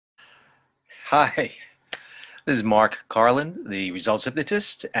Hi, this is Mark Carlin, the results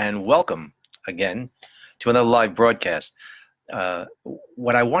hypnotist, and welcome again to another live broadcast.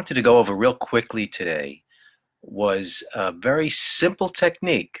 What I wanted to go over real quickly today was a very simple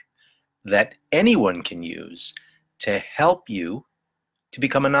technique that anyone can use to help you to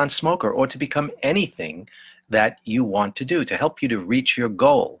become a non-smoker or to become anything that you want to do, to help you to reach your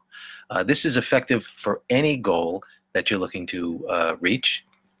goal. This is effective for any goal that you're looking to reach.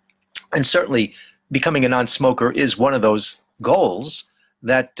 And certainly becoming a non-smoker is one of those goals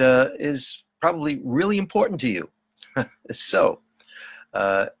that is probably really important to you. So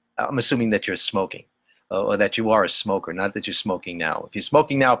I'm assuming that you're smoking or that you are a smoker, not that you're smoking now. If you're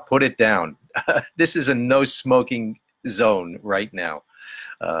smoking now, put it down. This is a no smoking zone right now.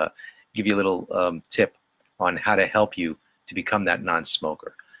 Give you a little tip on how to help you to become that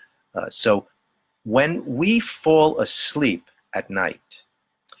non-smoker. So when we fall asleep at night,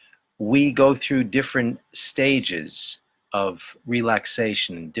 we go through different stages of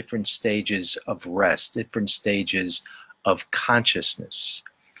relaxation, different stages of rest, different stages of consciousness.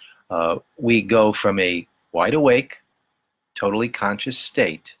 We go from a wide awake, totally conscious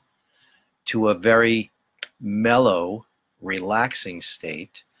state to a very mellow, relaxing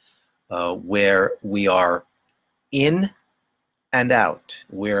state where we are in and out,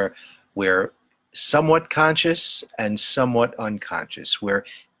 where we're somewhat conscious and somewhat unconscious. We're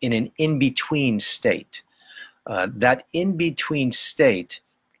in an in-between state. That in-between state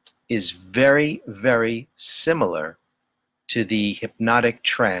is very, very similar to the hypnotic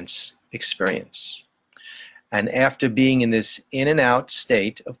trance experience. And after being in this in and out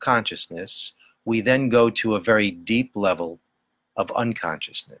state of consciousness, we then go to a very deep level of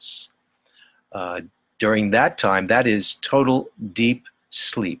unconsciousness. During that time, that is total deep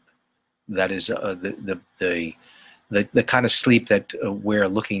sleep. That is the kind of sleep that we're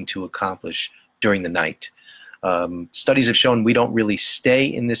looking to accomplish during the night. Studies have shown we don't really stay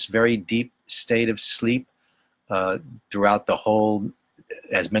in this very deep state of sleep throughout the whole,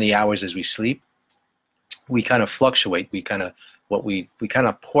 as many hours as we sleep. We kind of fluctuate. We kind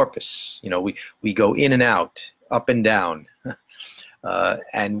of porpoise. You know, we go in and out, up and down,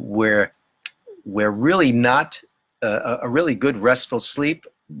 and we're really not a really good restful sleep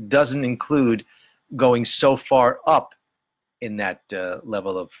doesn't include going so far up in that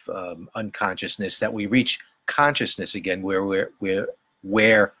level of unconsciousness that we reach consciousness again, where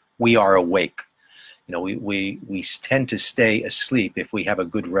we are awake. You know, we tend to stay asleep if we have a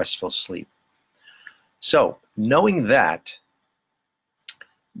good restful sleep. So knowing that,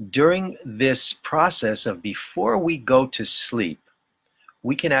 during this process of before we go to sleep,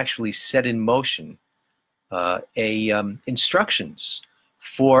 we can actually set in motion instructions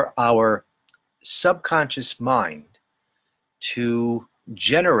for our subconscious mind to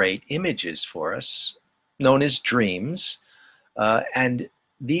generate images for us known as dreams, and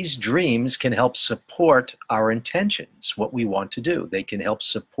these dreams can help support our intentions, what we want to do. They can help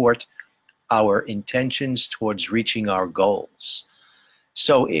support our intentions towards reaching our goals.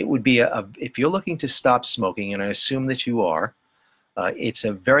 So it would be if you're looking to stop smoking, and I assume that you are, it's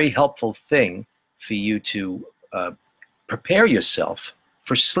a very helpful thing for you to prepare yourself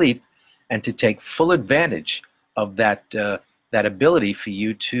for sleep and to take full advantage of that ability for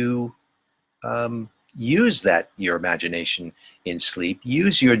you to use your imagination in sleep,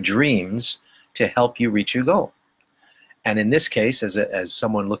 use your dreams to help you reach your goal. And in this case, as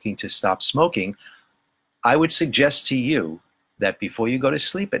someone looking to stop smoking, I would suggest to you that before you go to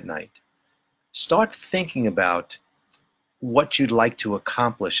sleep at night, start thinking about what you'd like to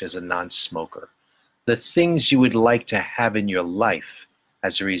accomplish as a non-smoker, the things you would like to have in your life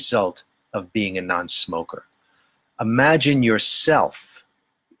as a result of being a non-smoker. Imagine yourself,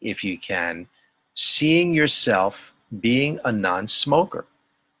 if you can, seeing yourself being a non-smoker.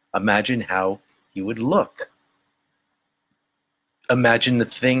 Imagine how you would look. Imagine the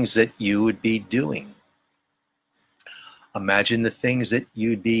things that you would be doing. Imagine the things that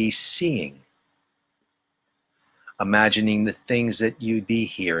you'd be seeing. Imagining the things that you'd be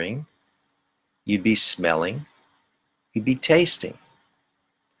hearing, you'd be smelling, you'd be tasting.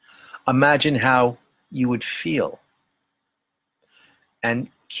 Imagine how you would feel. And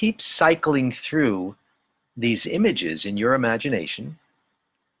keep cycling through these images in your imagination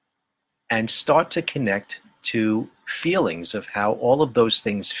and start to connect to feelings of how all of those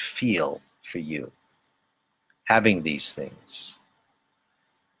things feel for you, having these things.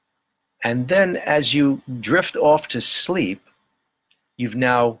 And then as you drift off to sleep, you've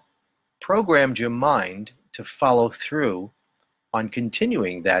now programmed your mind to follow through on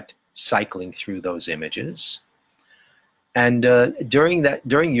continuing that cycling through those images. And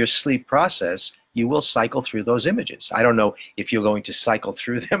during your sleep process, you will cycle through those images. I don't know if you're going to cycle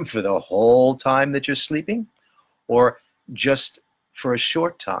through them for the whole time that you're sleeping or just for a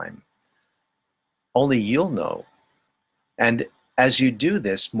short time. Only you'll know. And as you do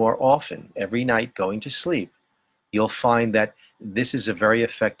this more often, every night going to sleep, you'll find that this is a very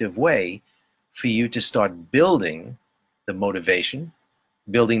effective way for you to start building the motivation,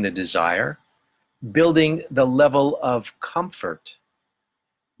 building the desire, building the level of comfort,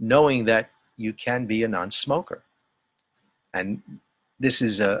 knowing that you can be a non-smoker. And this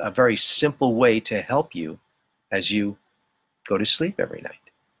is a very simple way to help you as you go to sleep every night.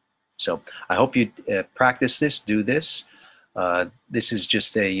 So I hope you practice this, do this. This is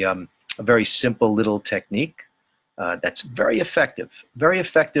just a very simple little technique that's very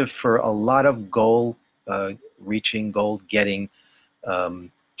effective for a lot of goal-reaching, goal-getting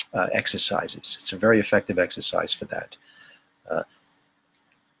exercises. It's a very effective exercise for that.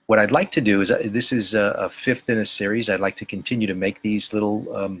 What I'd like to do is, this is a fifth in a series. I'd like to continue to make these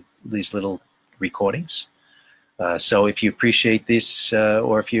little recordings. So if you appreciate this,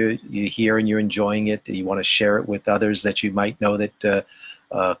 or if you're here and you're enjoying it, you want to share it with others that you might know that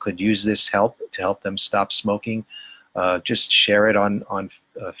could use this help to help them stop smoking, just share it on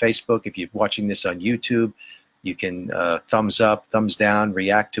Facebook. If you're watching this on YouTube, you can thumbs up, thumbs down,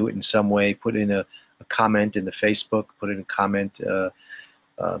 react to it in some way, put in a comment in the Facebook, put in a comment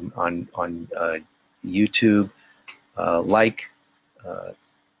on YouTube,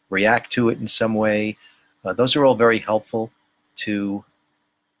 react to it in some way. Those are all very helpful to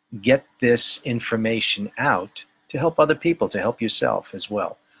get this information out to help other people, to help yourself as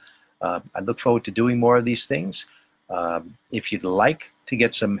well. I look forward to doing more of these things. If you'd like to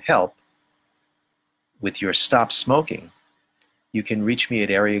get some help with your stop smoking, you can reach me at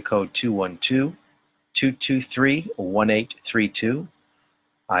area code 212-223-1832.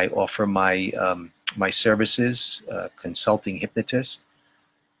 I offer my services, consulting hypnotist,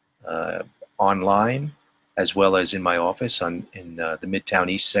 online, as well as in my office in the Midtown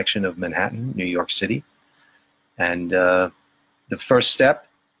East section of Manhattan, New York City. And the first step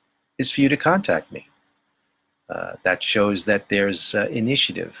is for you to contact me. That shows that there's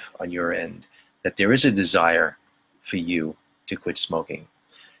initiative on your end, that there is a desire for you to quit smoking.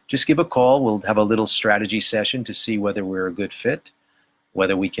 Just give a call. We'll have a little strategy session to see whether we're a good fit,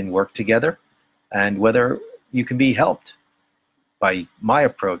 whether we can work together, and whether you can be helped by my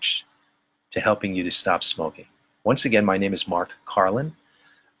approach to helping you to stop smoking. Once again, my name is Mark Carlin,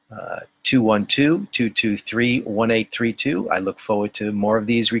 212-223-1832. I look forward to more of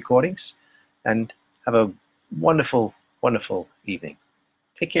these recordings, and have a wonderful, wonderful evening.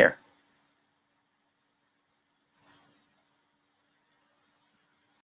 Take care.